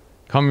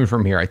coming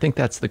from here. I think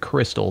that's the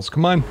crystals.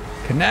 Come on.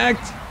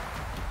 Connect.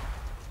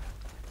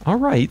 All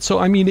right. So,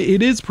 I mean,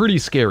 it is pretty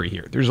scary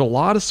here. There's a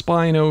lot of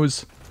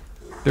Spinos.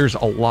 There's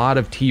a lot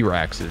of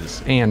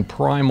T-Rexes and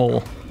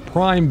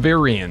prime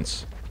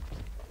variants.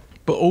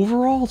 But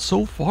overall,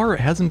 so far,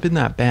 it hasn't been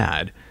that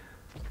bad.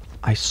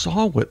 I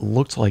saw what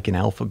looked like an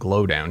alpha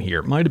glow down here.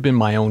 It might have been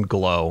my own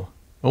glow.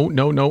 Oh,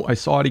 no, I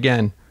saw it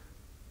again.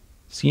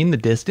 See in the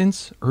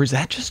distance? Or is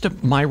that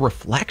just my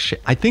reflection?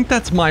 I think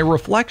that's my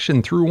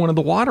reflection through one of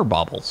the water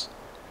bubbles.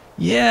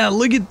 Yeah,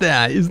 look at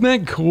that. Isn't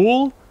that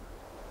cool?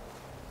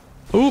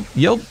 Oh,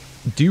 yep.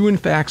 Do in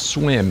fact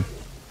swim.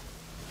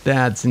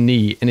 That's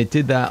neat. And it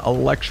did that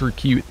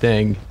electrocute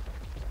thing.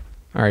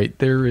 All right,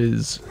 there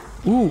is...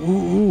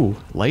 Ooh.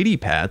 Lady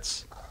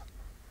pets.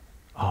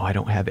 Oh, I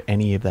don't have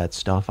any of that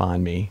stuff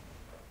on me.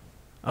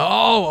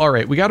 Oh, all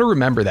right. We got to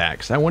remember that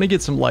because I want to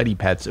get some Lady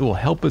pets. It will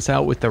help us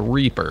out with the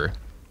Reaper.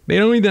 They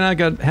don't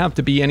even have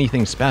to be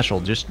anything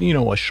special. Just, you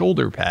know, a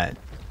shoulder pet.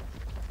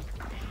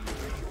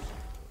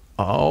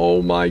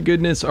 Oh, my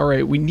goodness. All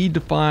right. We need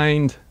to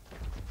find...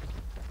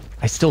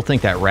 I still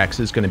think that Rex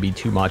is going to be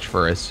too much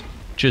for us.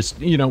 Just,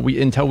 you know,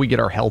 until we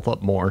get our health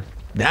up more.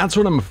 That's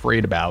what I'm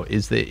afraid about,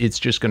 is that it's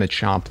just going to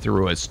chomp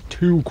through us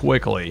too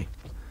quickly.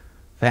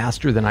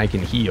 Faster than I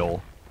can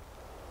heal.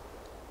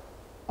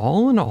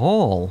 All in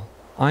all,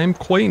 I'm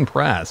quite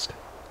impressed.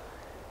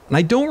 And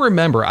I don't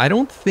remember, I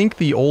don't think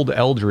the old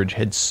Eldridge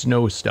had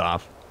snow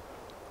stuff.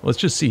 Let's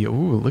just see.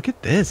 Ooh, look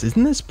at this.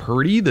 Isn't this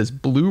pretty? This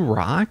blue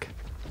rock?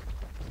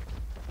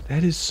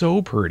 That is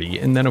so pretty.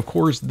 And then, of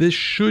course, this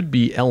should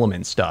be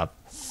element stuff.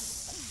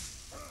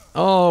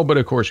 Oh, but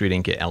of course we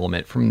didn't get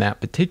element from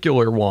that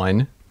particular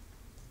one.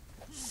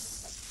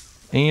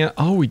 And,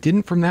 oh, we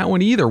didn't from that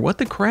one either. What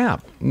the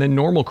crap? And then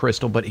normal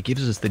crystal, but it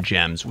gives us the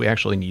gems. We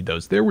actually need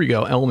those. There we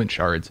go, element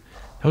shards.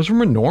 That was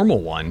from a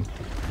normal one.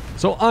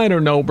 So, I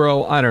don't know,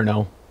 bro. I don't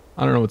know.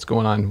 I don't know what's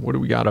going on. What do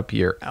we got up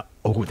here?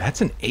 Oh,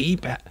 that's an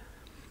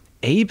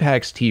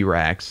Apex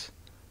T-Rex.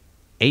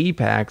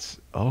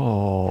 Apex.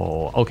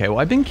 Oh, okay. Well,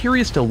 I've been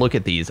curious to look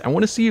at these. I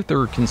want to see if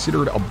they're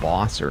considered a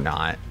boss or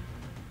not.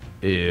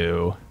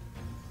 Ew.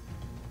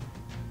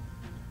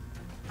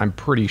 I'm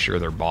pretty sure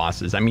they're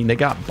bosses. I mean, they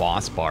got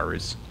boss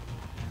bars.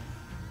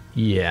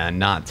 Yeah,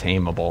 not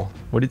tameable.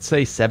 What did it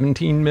say?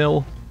 17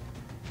 mil?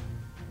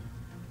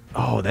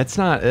 Oh, that's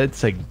not,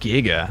 that's a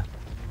giga.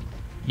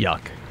 Yuck.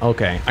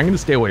 Okay, I'm gonna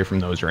stay away from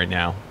those right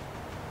now.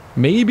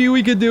 Maybe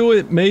we could do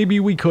it, maybe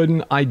we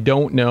couldn't. I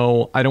don't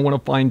know. I don't want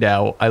to find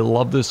out. I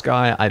love this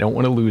guy. I don't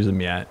want to lose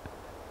him yet.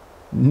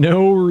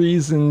 No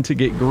reason to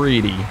get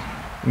greedy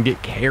and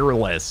get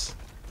careless.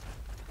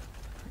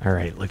 All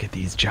right, look at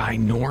these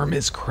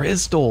ginormous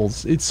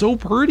crystals. It's so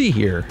pretty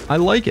here. I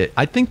like it.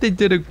 I think they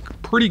did a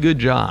pretty good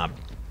job.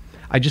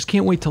 I just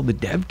can't wait till the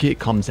dev kit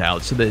comes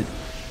out so that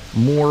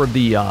more of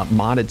the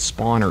modded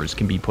spawners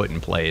can be put in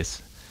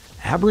place.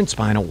 Aberrant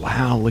Spino.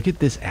 Wow, look at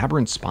this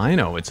Aberrant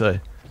Spino. It's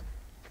a...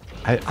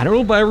 I don't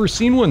know if I've ever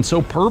seen one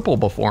so purple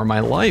before in my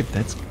life.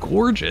 That's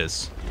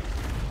gorgeous.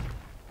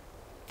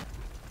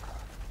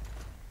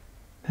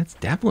 That's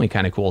definitely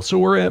kind of cool. So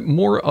we're at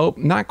more... Oh,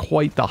 not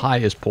quite the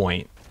highest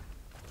point.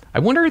 I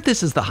wonder if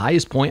this is the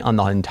highest point on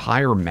the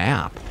entire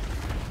map.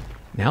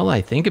 Now that I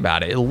think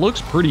about it, it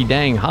looks pretty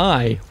dang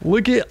high.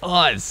 Look at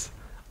us.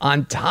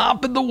 On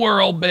top of the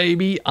world,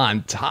 baby.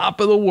 On top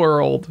of the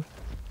world.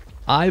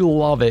 I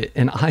love it.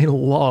 And I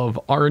love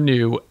our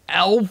new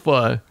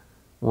Alpha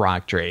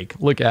Rock Drake.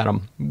 Look at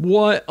him.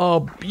 What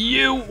a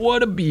beaut.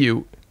 What a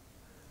beaut.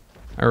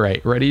 All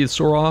right. Ready to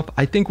soar off?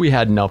 I think we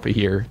had enough of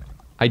here.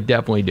 I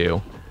definitely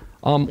do.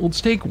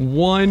 Let's take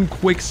one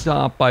quick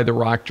stop by the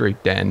Rock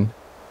Drake Den.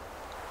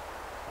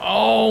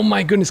 Oh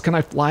my goodness. Can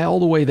I fly all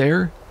the way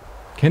there?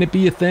 Can it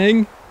be a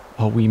thing?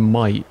 Oh, we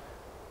might.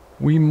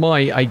 We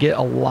might. I get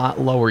a lot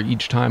lower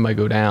each time I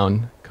go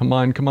down. Come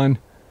on, come on.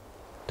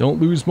 Don't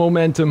lose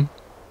momentum.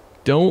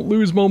 Don't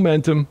lose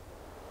momentum.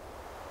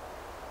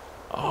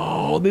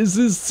 Oh, this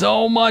is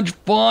so much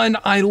fun.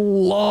 I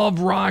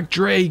love rock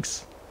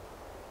drakes.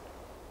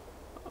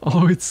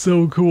 Oh, it's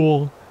so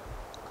cool.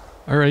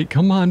 All right,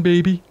 come on,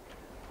 baby.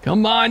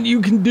 Come on,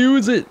 you can do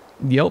it.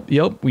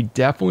 Yep, we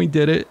definitely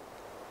did it.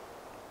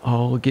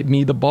 Oh, give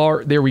me the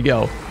bar. There we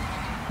go.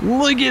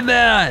 Look at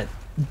that.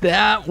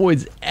 That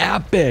was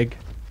epic.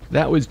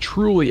 That was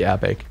truly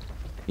epic.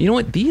 You know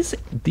what? These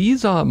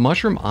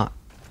Mushroom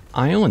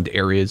Island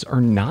areas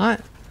are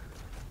not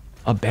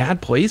a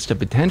bad place to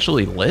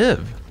potentially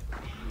live.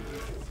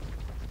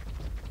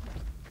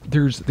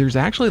 There's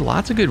actually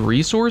lots of good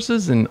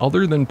resources, and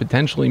other than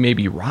potentially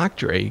maybe rock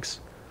drakes,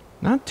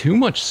 not too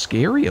much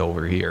scary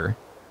over here.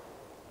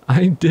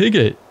 I dig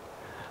it.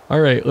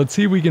 All right, let's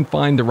see if we can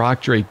find the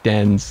rock drake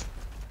dens.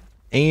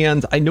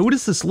 And I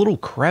noticed this little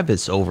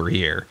crevice over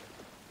here.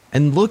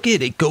 And look at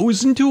it, it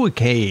goes into a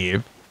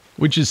cave,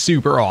 which is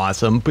super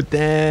awesome. But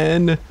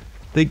then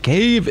the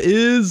cave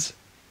is,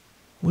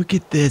 look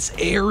at this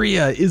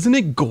area. Isn't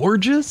it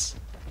gorgeous?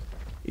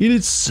 It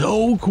is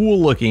so cool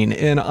looking.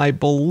 And I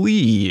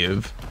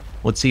believe,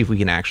 let's see if we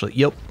can actually,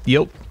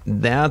 yep,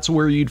 that's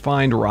where you'd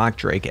find rock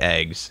drake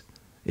eggs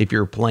if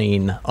you're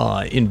playing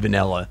in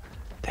vanilla.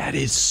 That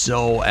is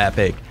so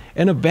epic.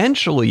 And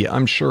eventually,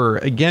 I'm sure,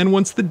 again,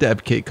 once the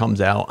dev kit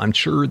comes out, I'm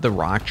sure the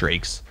rock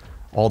drakes,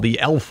 all the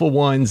alpha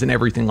ones and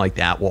everything like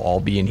that will all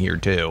be in here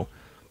too.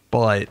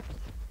 But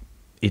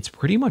it's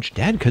pretty much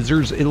dead because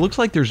it looks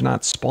like there's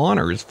not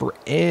spawners for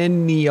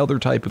any other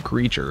type of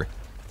creature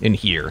in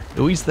here, at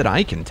least that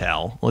I can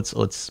tell.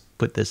 Let's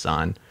put this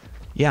on.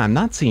 Yeah, I'm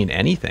not seeing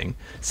anything.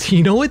 So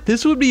you know what?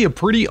 This would be a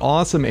pretty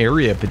awesome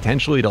area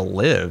potentially to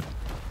live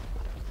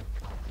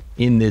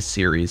in this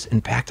series.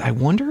 In fact, I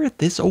wonder if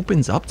this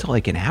opens up to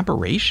like an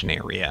aberration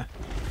area.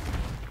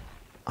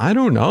 I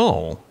don't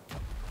know.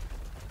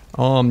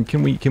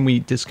 Can we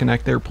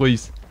disconnect there,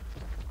 please?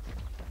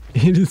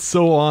 It is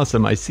so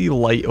awesome. I see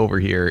light over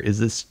here. Is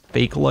this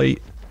fake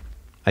light?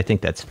 I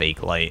think that's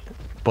fake light,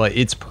 but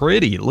it's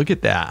pretty. Look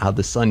at that, how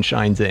the sun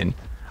shines in.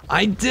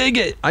 I dig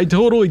it. I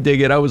totally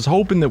dig it. I was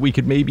hoping that we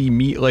could maybe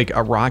meet like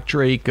a rock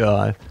drake,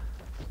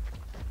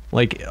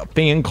 like a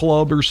fan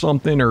club or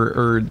something,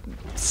 or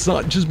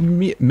just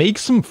make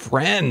some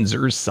friends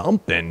or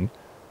something.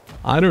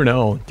 I don't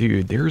know,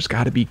 dude. There's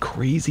got to be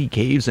crazy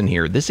caves in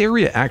here. This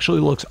area actually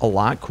looks a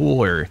lot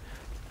cooler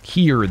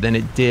here than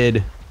it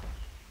did.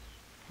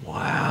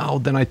 Wow,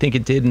 than I think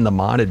it did in the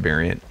modded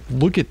variant.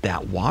 Look at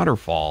that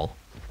waterfall.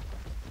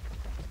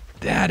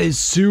 That is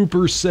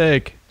super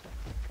sick.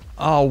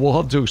 Oh, we'll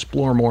have to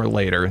explore more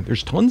later.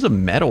 There's tons of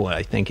metal,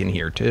 I think, in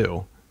here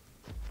too.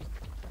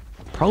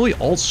 Probably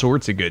all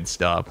sorts of good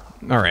stuff.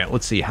 All right,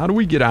 let's see. How do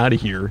we get out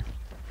of here?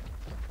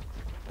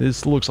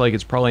 This looks like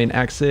it's probably an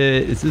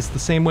exit. Is this the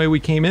same way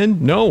we came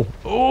in? No.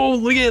 Oh,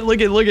 look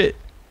at.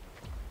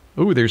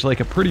 Oh, there's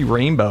like a pretty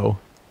rainbow.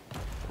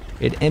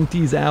 It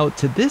empties out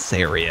to this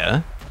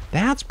area.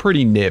 That's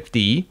pretty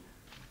nifty.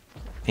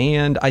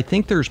 And I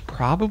think there's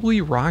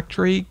probably rock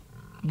drake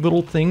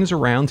little things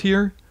around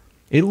here.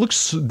 It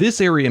looks,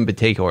 this area in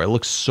particular, it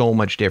looks so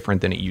much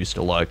different than it used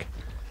to look.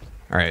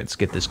 All right, let's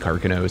get this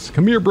Carcanos.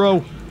 Come here,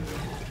 bro.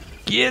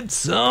 Get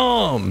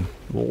some.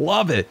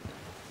 Love it.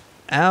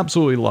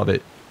 Absolutely love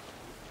it.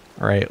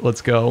 All right,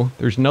 let's go.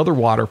 There's another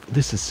water.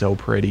 This is so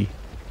pretty.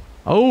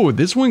 Oh,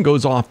 this one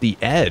goes off the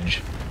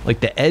edge. Like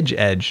the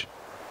edge.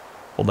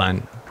 Hold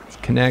on. Let's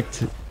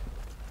connect.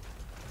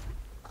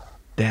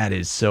 That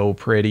is so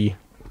pretty.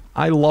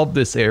 I love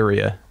this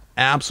area.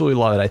 Absolutely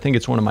love it. I think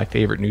it's one of my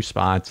favorite new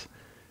spots.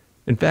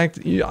 In fact,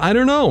 I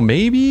don't know,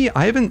 maybe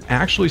I haven't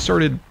actually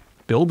started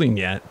building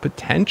yet.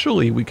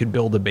 Potentially we could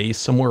build a base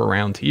somewhere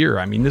around here.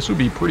 I mean, this would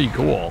be pretty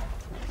cool.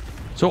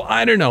 So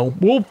I don't know.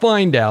 We'll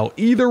find out.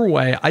 Either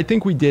way, I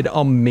think we did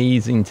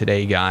amazing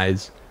today,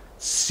 guys.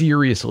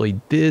 Seriously,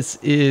 this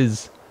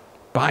is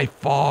by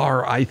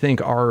far, I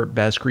think, our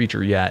best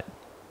creature yet.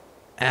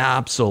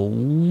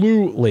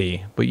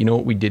 Absolutely. But you know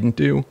what we didn't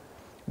do?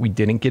 We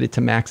didn't get it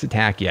to max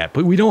attack yet,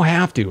 but we don't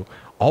have to.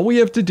 All we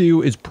have to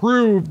do is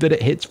prove that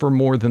it hits for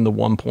more than the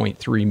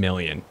 1.3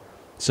 million.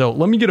 So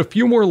let me get a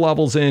few more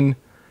levels in.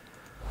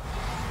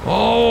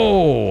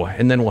 Oh,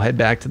 and then we'll head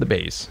back to the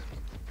base.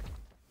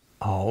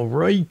 All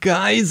right,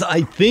 guys,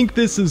 I think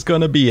this is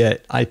going to be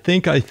it. I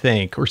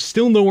think. We're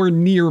still nowhere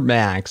near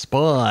max,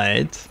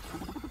 but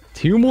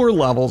 2 more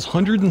levels,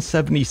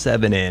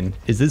 177 in.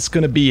 Is this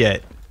going to be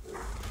it?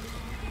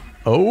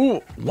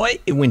 Oh, what?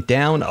 It went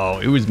down? Oh,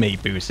 it was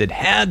mate boosted.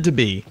 Had to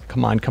be.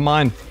 Come on, come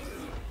on.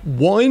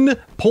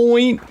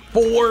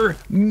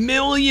 1.4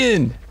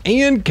 million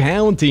and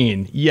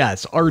counting.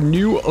 Yes, our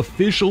new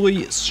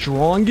officially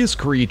strongest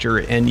creature.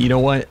 And you know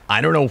what?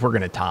 I don't know if we're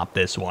going to top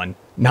this one.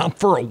 Not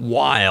for a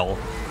while.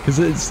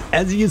 Because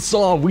as you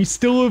saw, we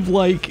still have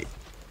like,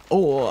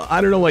 I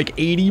don't know, like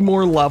 80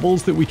 more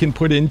levels that we can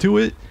put into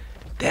it.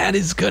 That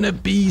is going to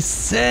be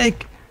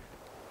sick.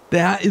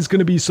 That is going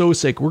to be so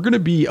sick. We're going to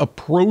be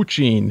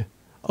approaching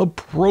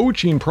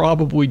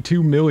probably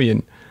 2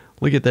 million.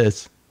 Look at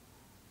this.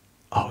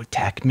 Oh,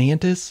 Tech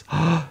Mantis.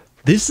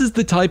 This is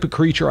the type of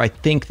creature I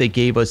think they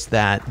gave us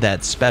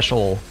that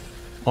special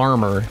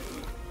armor.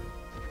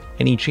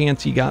 Any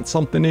chance you got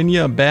something in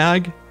you? A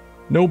bag?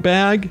 No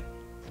bag?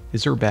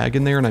 Is there a bag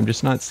in there and I'm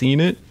just not seeing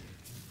it?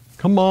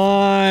 Come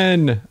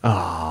on.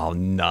 Oh,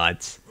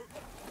 nuts.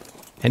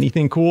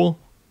 Anything cool?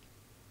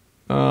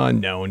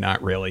 No,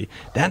 not really.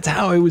 That's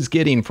how I was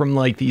getting from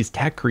like these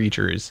tech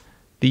creatures.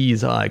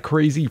 These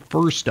crazy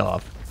fur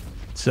stuff.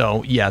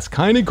 So yes,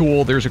 kind of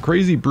cool. There's a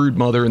crazy brood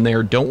mother in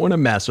there. Don't want to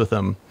mess with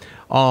them.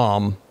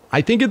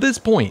 I think at this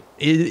point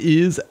it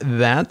is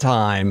that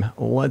time.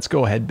 Let's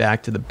go ahead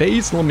back to the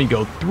base. Let me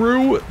go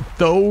through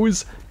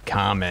those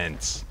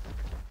comments.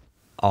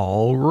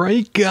 All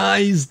right,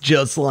 guys,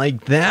 just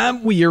like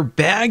that, we are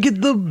back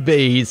at the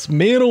base.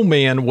 Man, oh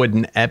man, what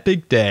an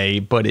epic day,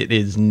 but it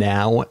is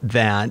now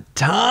that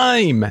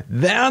time.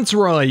 That's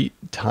right,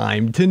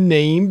 time to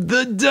name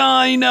the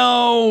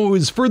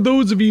dinos. For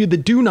those of you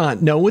that do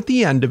not know, at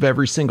the end of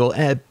every single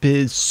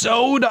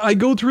episode, I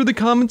go through the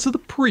comments of the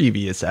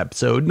previous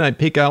episode and I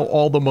pick out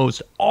all the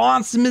most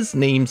awesomest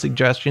name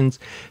suggestions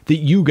that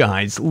you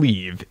guys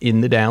leave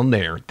in the down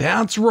there.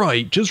 That's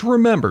right, just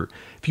remember,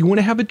 if you want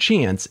to have a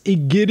chance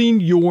at getting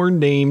your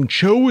name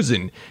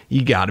chosen,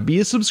 you got to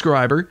be a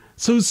subscriber.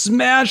 So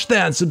smash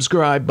that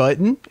subscribe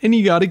button and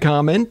you got to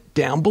comment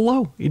down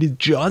below. It is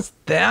just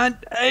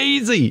that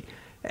easy.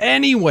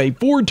 Anyway,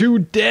 for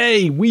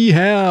today, we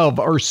have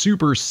our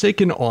super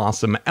sick and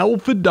awesome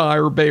Alpha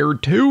Dire Bear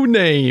 2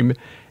 name.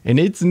 And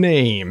its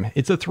name,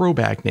 it's a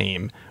throwback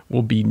name,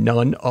 will be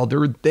none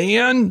other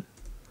than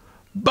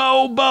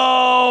Bobo!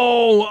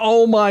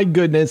 Oh my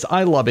goodness,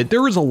 I love it.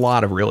 There was a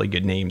lot of really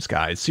good names,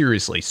 guys.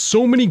 Seriously,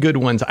 so many good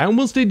ones. I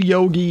almost did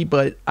Yogi,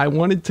 but I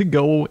wanted to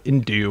go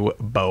and do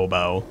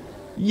Bobo.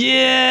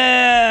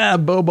 Yeah!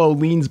 Bobo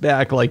leans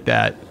back like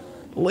that.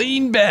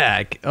 Lean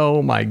back.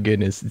 Oh my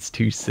goodness, it's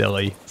too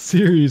silly.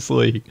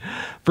 Seriously.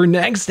 For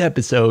next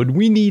episode,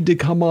 we need to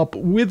come up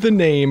with a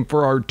name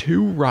for our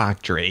 2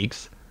 rock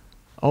drakes.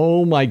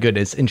 Oh my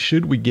goodness, and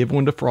should we give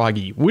one to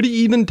Froggy? Would he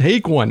even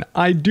take one?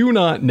 I do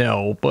not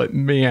know, but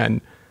man,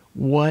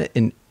 what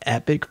an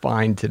epic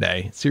find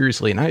today.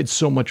 Seriously, and I had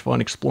so much fun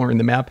exploring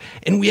the map,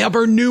 and we have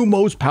our new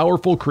most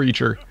powerful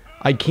creature.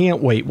 I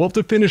can't wait. We'll have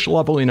to finish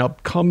leveling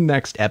up come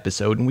next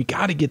episode, and we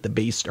got to get the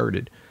base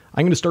started.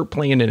 I'm going to start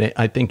playing in it,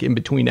 I think, in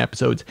between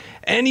episodes.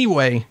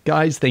 Anyway,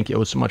 guys, thank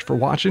you so much for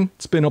watching.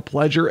 It's been a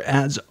pleasure,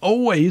 as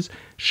always.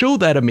 Show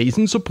that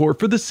amazing support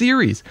for the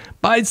series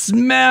by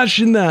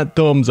smashing that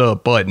thumbs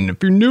up button.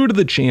 If you're new to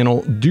the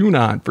channel, do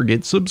not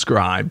forget to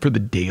subscribe for the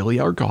daily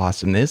Arc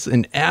awesomeness.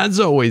 And as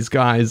always,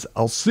 guys,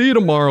 I'll see you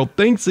tomorrow.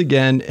 Thanks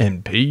again,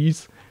 and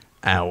peace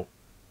out.